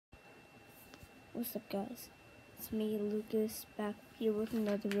What's up, guys? It's me, Lucas, back here with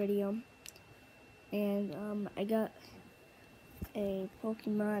another video. And I got a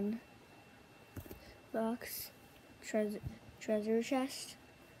Pokemon box treasure chest.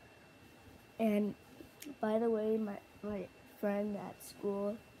 And by the way, my friend at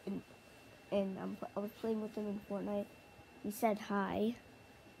school, and I was playing with him in Fortnite. He said hi.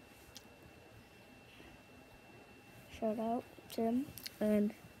 Shout out to him.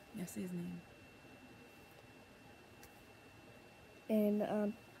 And That's his name.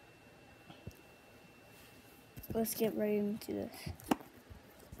 And let's get right into this.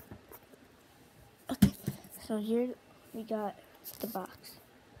 Okay, so here we got the box.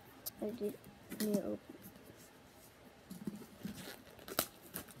 I need to open.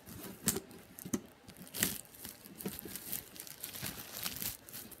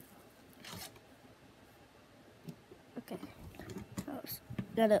 Okay,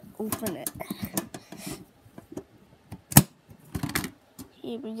 gotta open it.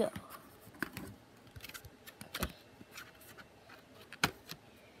 Here we go.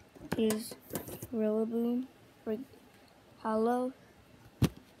 Here's Rillaboom, holographic,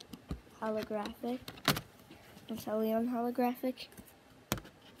 Inteleon holographic,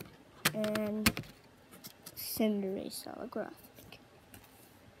 and Cinderace holographic.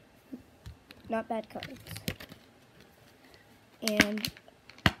 Not bad cards. And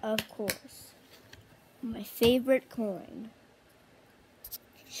of course, my favorite coin,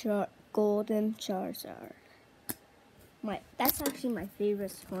 Golden Charizard. That's actually my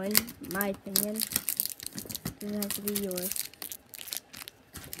favorite coin, in my opinion. It has to be yours.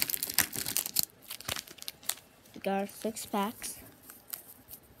 We got our 6 packs.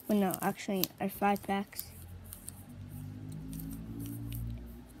 Well, no, actually, our 5 packs.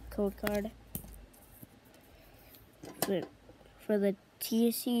 Code card for the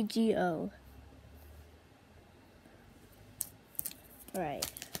TCGO.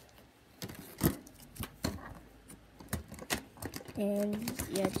 Alright. And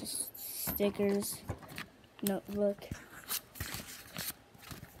yeah, just stickers, notebook,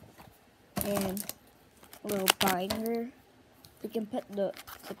 and a little binder. We can put the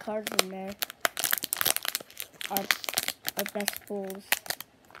cards in there. Our best pulls.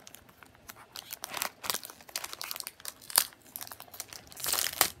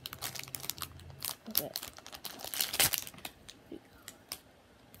 Okay.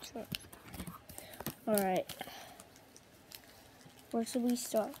 Sure. Alright. Where should we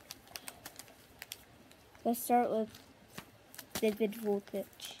start? Let's start with Vivid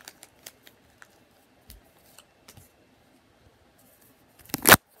Voltage.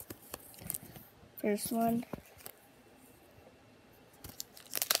 First one.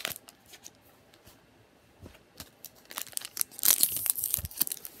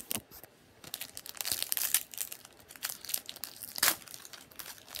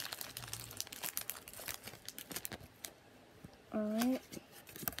 Alright.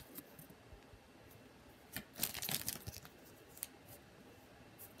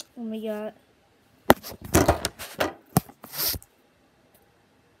 And we got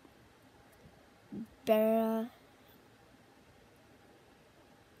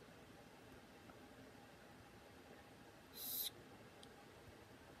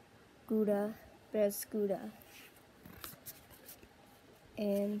Barraskewda.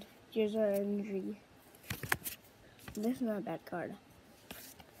 And here's our energy. This is not a bad card.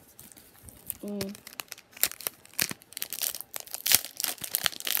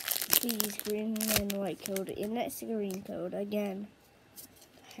 Please, green and white code. And that's a green code again.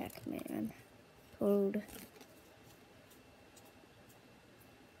 Heck, man. Code.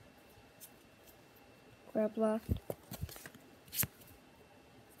 Grablock.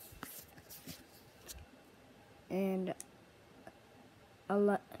 And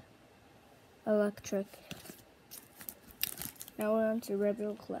electric. Now we're on to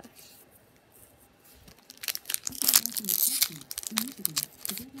Rebel Clash.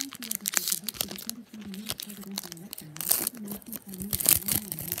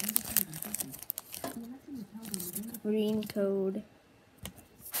 Green code,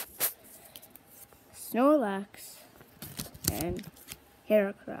 Snorlax, and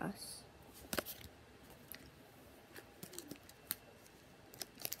Heracross.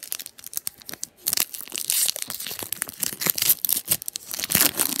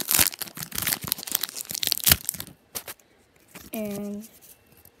 And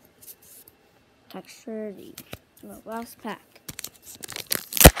texture the last pack.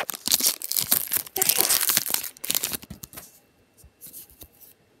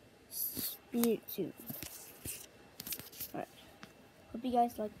 Spiritomb. Alright. Hope you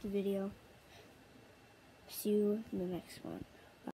guys liked the video. see you in the next one.